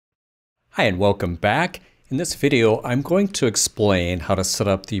Hi and welcome back. In this video, I'm going to explain how to set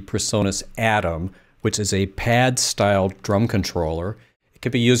up the Presonus ATOM, which is a pad-style drum controller. It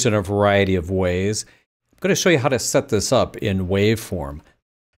can be used in a variety of ways. I'm going to show you how to set this up in Waveform.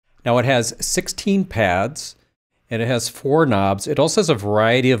 Now it has 16 pads and it has 4 knobs. It also has a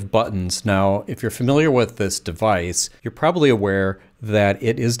variety of buttons. Now, if you're familiar with this device, you're probably aware that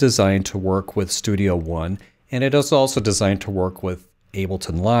it is designed to work with Studio One, and it is also designed to work with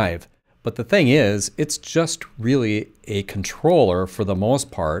Ableton Live. But the thing is, it's just really a controller for the most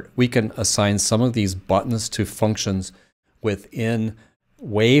part. We can assign some of these buttons to functions within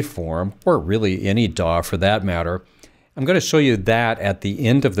Waveform, or really any DAW for that matter. I'm going to show you that at the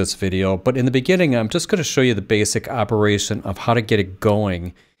end of this video, but in the beginning I'm just going to show you the basic operation of how to get it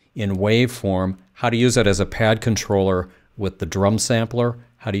going in Waveform, how to use it as a pad controller with the drum sampler,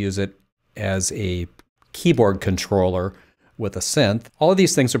 how to use it as a keyboard controller with a synth. All of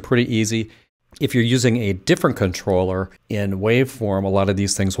these things are pretty easy. If you're using a different controller in Waveform, a lot of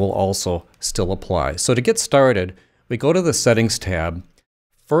these things will also still apply. So to get started, we go to the Settings tab.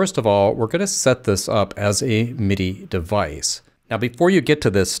 First of all, we're going to set this up as a MIDI device. Now before you get to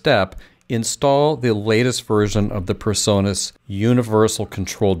this step, install the latest version of the Presonus Universal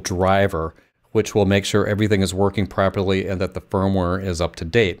Control Driver, which will make sure everything is working properly and that the firmware is up to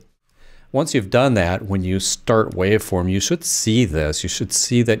date. Once you've done that, when you start Waveform, you should see this. You should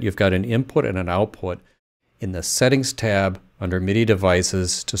see that you've got an input and an output. In the Settings tab under MIDI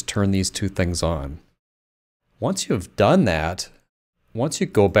Devices, just turn these two things on. Once you've done that, once you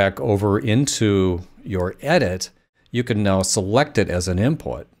go back over into your edit, you can now select it as an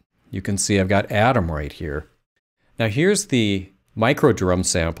input. You can see I've got ATOM right here. Now here's the micro drum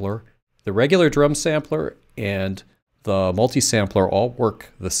sampler. The regular drum sampler and the multi-sampler all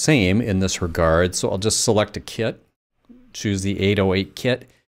work the same in this regard, so I'll just select a kit, choose the 808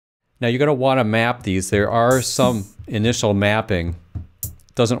 kit. Now you're going to want to map these. There are some initial mapping.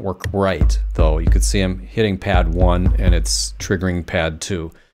 It doesn't work right, though. You can see I'm hitting pad 1 and it's triggering pad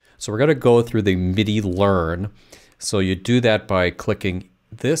 2. So we're going to go through the MIDI Learn. So you do that by clicking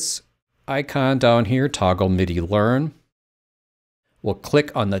this icon down here, Toggle MIDI Learn. We'll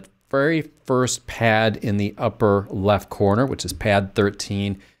click on the very first pad in the upper left corner, which is pad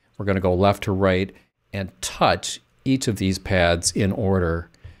 13. We're going to go left to right and touch each of these pads in order,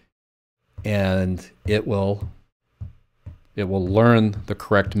 and it will learn the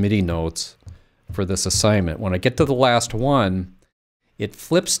correct MIDI notes for this assignment. When I get to the last one, it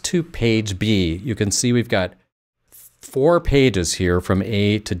flips to page B. You can see we've got 4 pages here from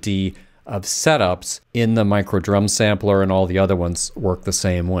A to D of setups in the micro drum sampler, and all the other ones work the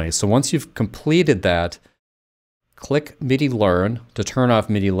same way. So once you've completed that, click MIDI Learn to turn off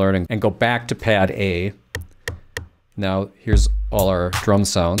MIDI Learning and go back to pad A. Now here's all our drum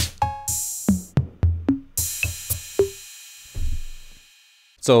sounds.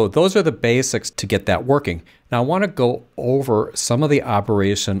 So those are the basics to get that working. Now I want to go over some of the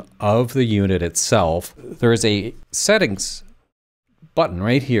operation of the unit itself. There's a settings button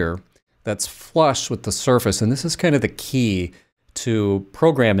right here that's flush with the surface, and this is kind of the key to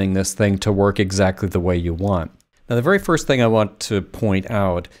programming this thing to work exactly the way you want. Now the very first thing I want to point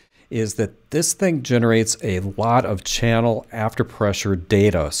out is that this thing generates a lot of channel after pressure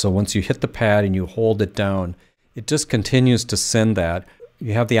data. So once you hit the pad and you hold it down, it just continues to send that.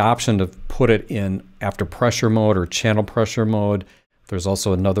 You have the option to put it in after pressure mode or channel pressure mode. There's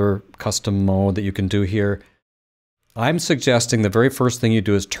also another custom mode that you can do here. I'm suggesting the very first thing you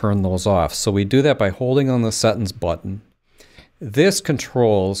do is turn those off. So we do that by holding on the settings button. This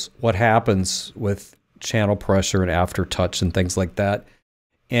controls what happens with channel pressure and aftertouch and things like that.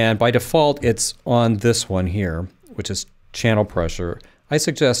 And by default, it's on this one here, which is channel pressure. I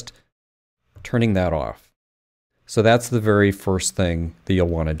suggest turning that off. So that's the very first thing that you'll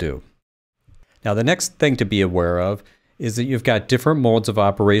want to do. Now the next thing to be aware of is that you've got different modes of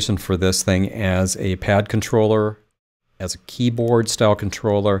operation for this thing as a pad controller, as a keyboard style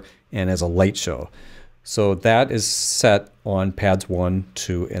controller, and as a light show. So that is set on pads 1,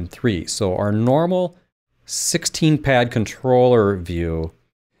 2, and 3. So our normal 16 pad controller view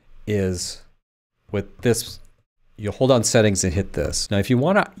is with this. You hold on settings and hit this. Now if you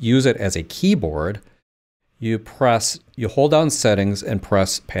want to use it as a keyboard, you hold down settings and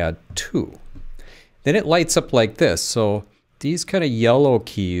press pad 2. Then it lights up like this. So these kind of yellow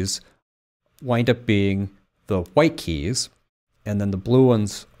keys wind up being the white keys, and then the blue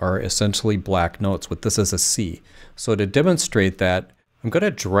ones are essentially black notes with this as a C. So to demonstrate that, I'm going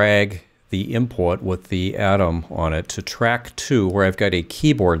to drag the input with the ATOM on it to track 2, where I've got a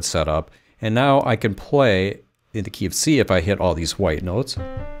keyboard set up, and now I can play in the key of C if I hit all these white notes.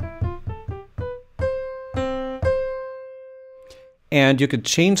 And you could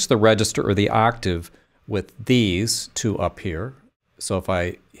change the register or the octave with these two up here. So if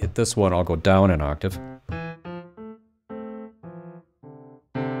I hit this one, I'll go down an octave.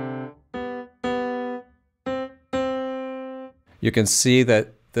 You can see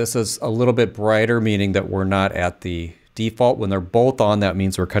that this is a little bit brighter, meaning that we're not at the default. When they're both on, that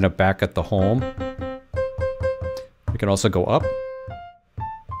means we're kind of back at the home. We can also go up.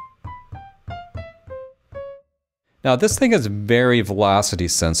 Now this thing is very velocity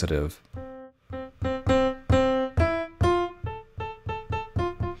sensitive.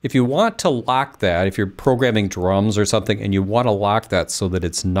 If you want to lock that, if you're programming drums or something and you want to lock that so that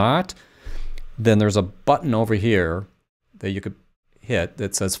it's not, then there's a button over here that you could hit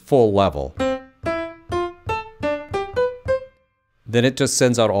that says full level. Then it just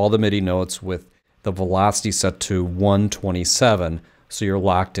sends out all the MIDI notes with the velocity set to 127, so you're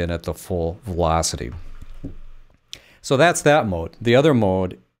locked in at the full velocity. So that's that mode. The other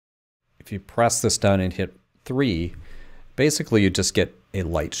mode, if you press this down and hit 3, basically you just get a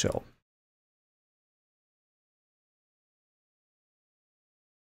light show.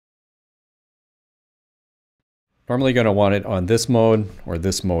 Normally you're going to want it on this mode or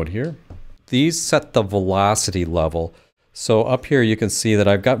this mode here. These set the velocity level. So up here you can see that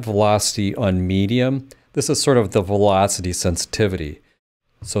I've got velocity on medium. This is sort of the velocity sensitivity.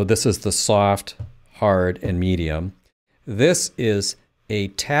 So this is the soft, hard, and medium. This is a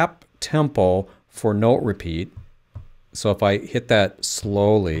tap tempo for note repeat. So if I hit that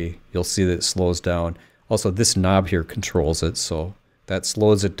slowly, you'll see that it slows down. Also, this knob here controls it, so that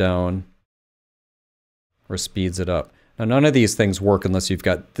slows it down or speeds it up. Now, none of these things work unless you've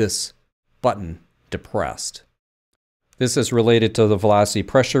got this button depressed. This is related to the velocity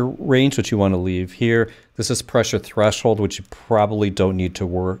pressure range, which you want to leave here. This is pressure threshold, which you probably don't need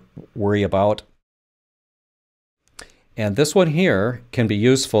to worry about. And this one here can be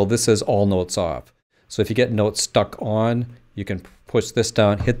useful. This is all notes off. So if you get notes stuck on, you can push this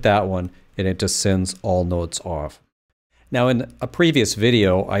down, hit that one, and it just sends all notes off. Now in a previous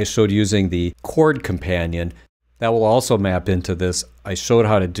video, I showed using the chord companion. That will also map into this. I showed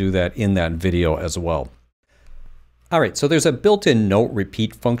how to do that in that video as well. All right, so there's a built-in note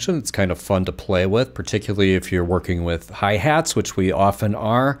repeat function. It's kind of fun to play with, particularly if you're working with hi-hats, which we often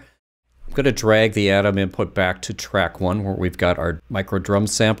are. I'm going to drag the Atom input back to track 1 where we've got our micro drum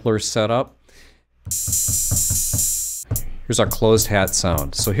sampler set up. Here's our closed hat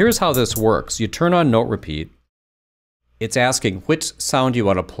sound. So here's how this works. You turn on note repeat. It's asking which sound you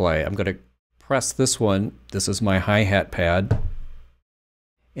want to play. I'm going to press this one. This is my hi-hat pad.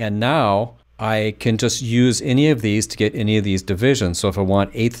 And now I can just use any of these to get any of these divisions. So if I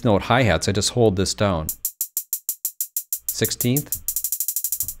want 8th note hi-hats, I just hold this down. 16th.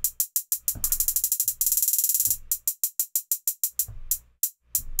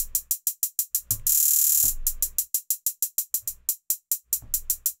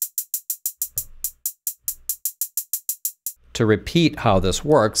 To repeat how this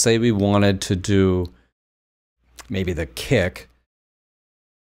works, say we wanted to do maybe the kick.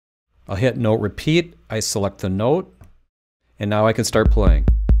 I'll hit note repeat, I select the note, and now I can start playing.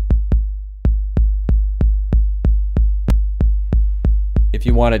 If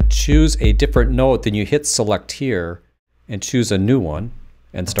you want to choose a different note, then you hit select here and choose a new one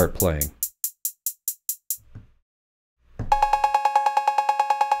and start playing.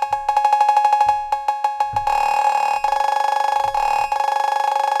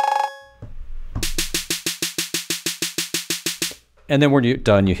 And then when you're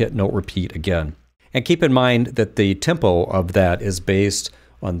done, you hit note repeat again. And keep in mind that the tempo of that is based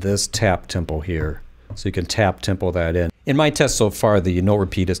on this tap tempo here. So you can tap tempo that in. In my test so far, the note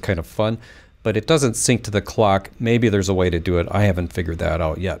repeat is kind of fun, but it doesn't sync to the clock. Maybe there's a way to do it. I haven't figured that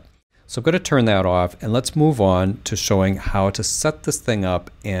out yet. So I'm going to turn that off, and let's move on to showing how to set this thing up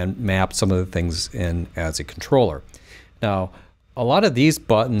and map some of the things in as a controller. Now, a lot of these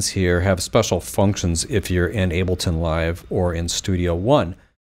buttons here have special functions if you're in Ableton Live or in Studio One.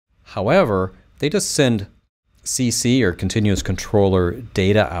 However, they just send CC or continuous controller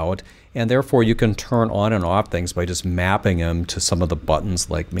data out, and therefore you can turn on and off things by just mapping them to some of the buttons,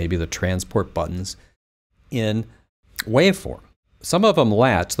 like maybe the transport buttons in Waveform. Some of them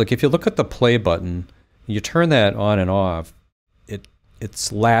latch. Like if you look at the play button, you turn that on and off,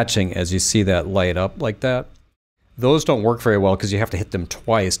 it's latching as you see that light up like that. Those don't work very well because you have to hit them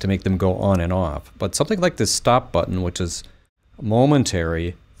twice to make them go on and off. But something like this stop button, which is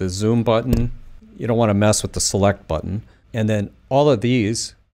momentary, the zoom button, you don't want to mess with the select button. And then all of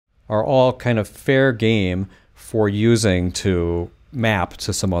these are all kind of fair game for using to map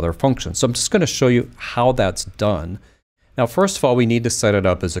to some other function. So I'm just going to show you how that's done. Now, first of all, we need to set it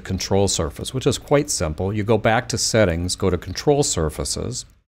up as a control surface, which is quite simple. You go back to Settings, go to Control Surfaces,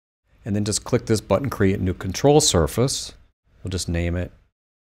 and then just click this button, Create New Control Surface. We'll just name it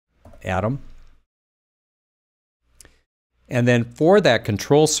Atom. And then for that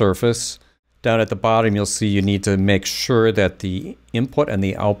control surface, down at the bottom, you'll see you need to make sure that the input and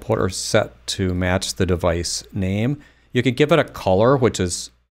the output are set to match the device name. You could give it a color, which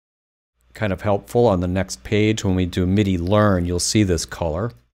is kind of helpful. On the next page, when we do MIDI Learn, you'll see this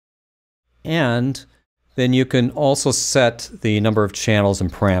color. And then you can also set the number of channels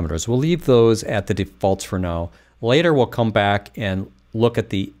and parameters. We'll leave those at the defaults for now. Later, we'll come back and look at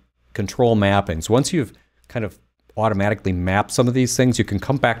the control mappings. Once you've kind of automatically mapped some of these things, you can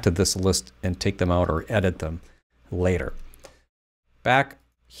come back to this list and take them out or edit them later. Back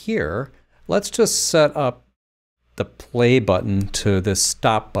here, let's just set up the play button to this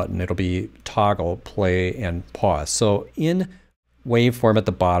stop button. It'll be toggle, play, and pause. So in waveform at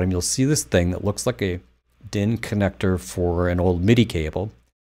the bottom, you'll see this thing that looks like a DIN connector for an old MIDI cable.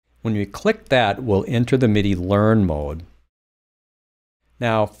 When we click that, we'll enter the MIDI Learn mode.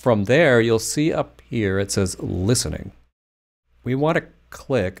 Now from there, you'll see up here it says Listening. We want to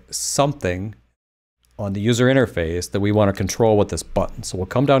click something on the user interface that we want to control with this button. So we'll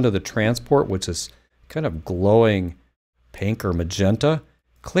come down to the transport, which is kind of glowing pink or magenta.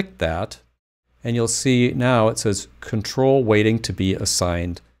 Click that, and you'll see now it says Control Waiting to be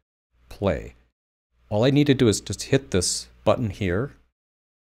assigned Play. All I need to do is just hit this button here.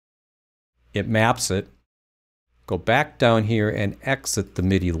 It maps it. Go back down here and exit the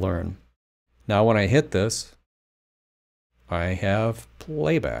MIDI Learn. Now when I hit this, I have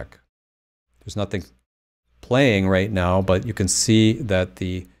playback. There's nothing playing right now, but you can see that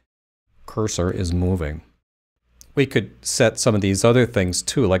the cursor is moving. We could set some of these other things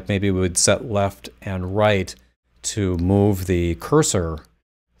too, like maybe we would set left and right to move the cursor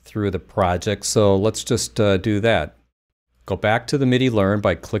through the project. So let's just do that. Go back to the MIDI Learn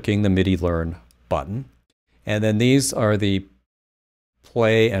by clicking the MIDI Learn button. And then these are the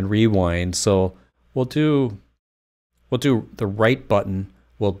play and rewind. So we'll do the right button.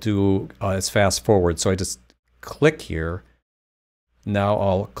 We'll do as fast forward. So I just click here. Now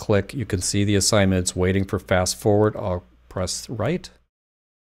I'll click. You can see the assignment's waiting for fast forward. I'll press right,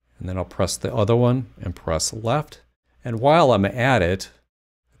 and then I'll press the other one and press left. And while I'm at it,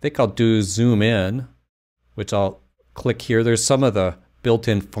 I think I'll do zoom in, which I'll click here. There's some of the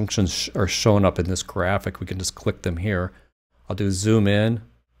built-in functions are shown up in this graphic. We can just click them here. I'll do zoom in.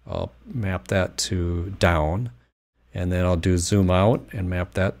 I'll map that to down. And then I'll do zoom out and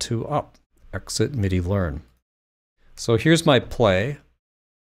map that to up. Exit MIDI Learn. So here's my play.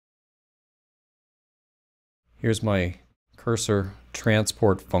 Here's my cursor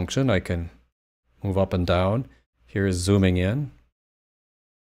transport function. I can move up and down. Here's zooming in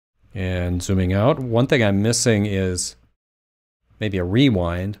and zooming out. One thing I'm missing is maybe a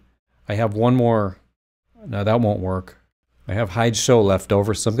rewind. I have one more. No, that won't work. I have hide show left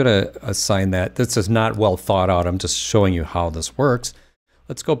over, so I'm going to assign that. This is not well thought out. I'm just showing you how this works.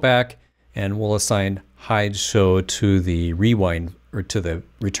 Let's go back and we'll assign hide show to the rewind or to the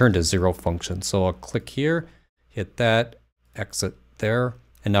return to zero function. So I'll click here, hit that, exit there,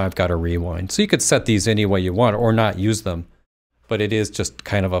 and now I've got a rewind. So you could set these any way you want or not use them, but it is just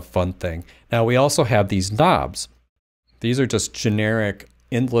kind of a fun thing. Now we also have these knobs. These are just generic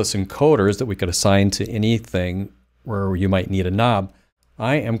endless encoders that we could assign to anything where you might need a knob.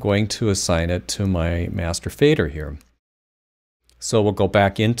 I am going to assign it to my master fader here. So we'll go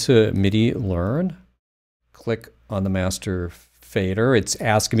back into MIDI Learn, click on the master fader. It's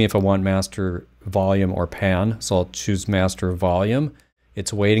asking me if I want master volume or pan, so I'll choose master volume.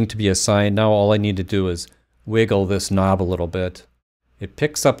 It's waiting to be assigned. Now all I need to do is wiggle this knob a little bit. It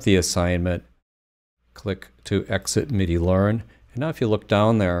picks up the assignment. Click to exit MIDI Learn. And now if you look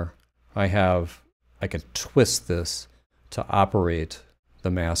down there, I can twist this to operate the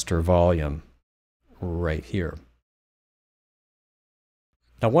master volume right here.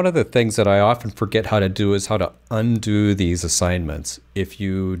 Now, one of the things that I often forget how to do is how to undo these assignments. If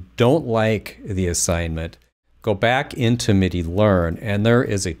you don't like the assignment, go back into MIDI Learn, and there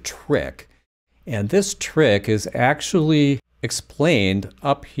is a trick. And this trick is actually explained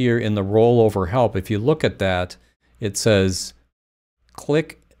up here in the rollover help. If you look at that, it says,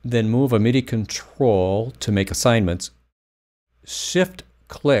 click, then move a MIDI control to make assignments. Shift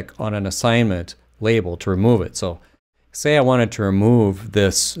click on an assignment label to remove it. So say I wanted to remove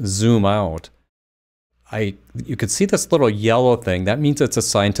this zoom out. You could see this little yellow thing. That means it's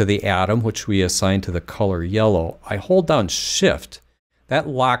assigned to the atom, which we assign to the color yellow. I hold down Shift. That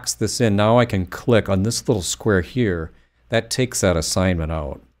locks this in. Now I can click on this little square here. that takes that assignment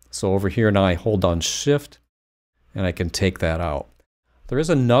out. So over here now I hold down Shift and I can take that out. There is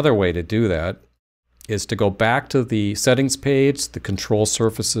another way to do that, is to go back to the settings page, the control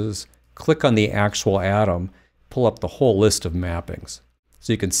surfaces, click on the actual atom, pull up the whole list of mappings.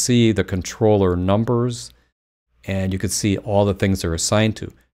 So you can see the controller numbers and you can see all the things they're assigned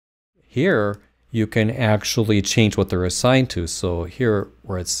to. Here you can actually change what they're assigned to. So here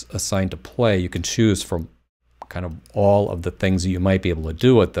where it's assigned to play, you can choose from kind of all of the things that you might be able to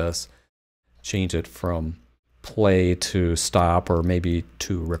do with this. Change it from play to stop, or maybe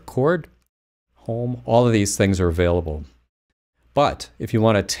to record, home. All of these things are available. But if you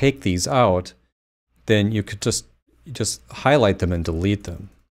want to take these out, then you could just highlight them and delete them.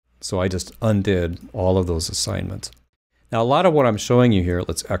 So I just undid all of those assignments. Now a lot of what I'm showing you here,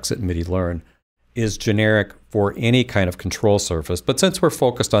 let's exit MIDI Learn, is generic for any kind of control surface. But since we're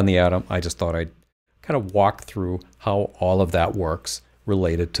focused on the Atom, I just thought I'd kind of walk through how all of that works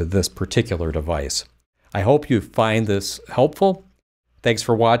related to this particular device. I hope you find this helpful. Thanks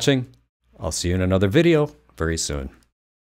for watching. I'll see you in another video very soon.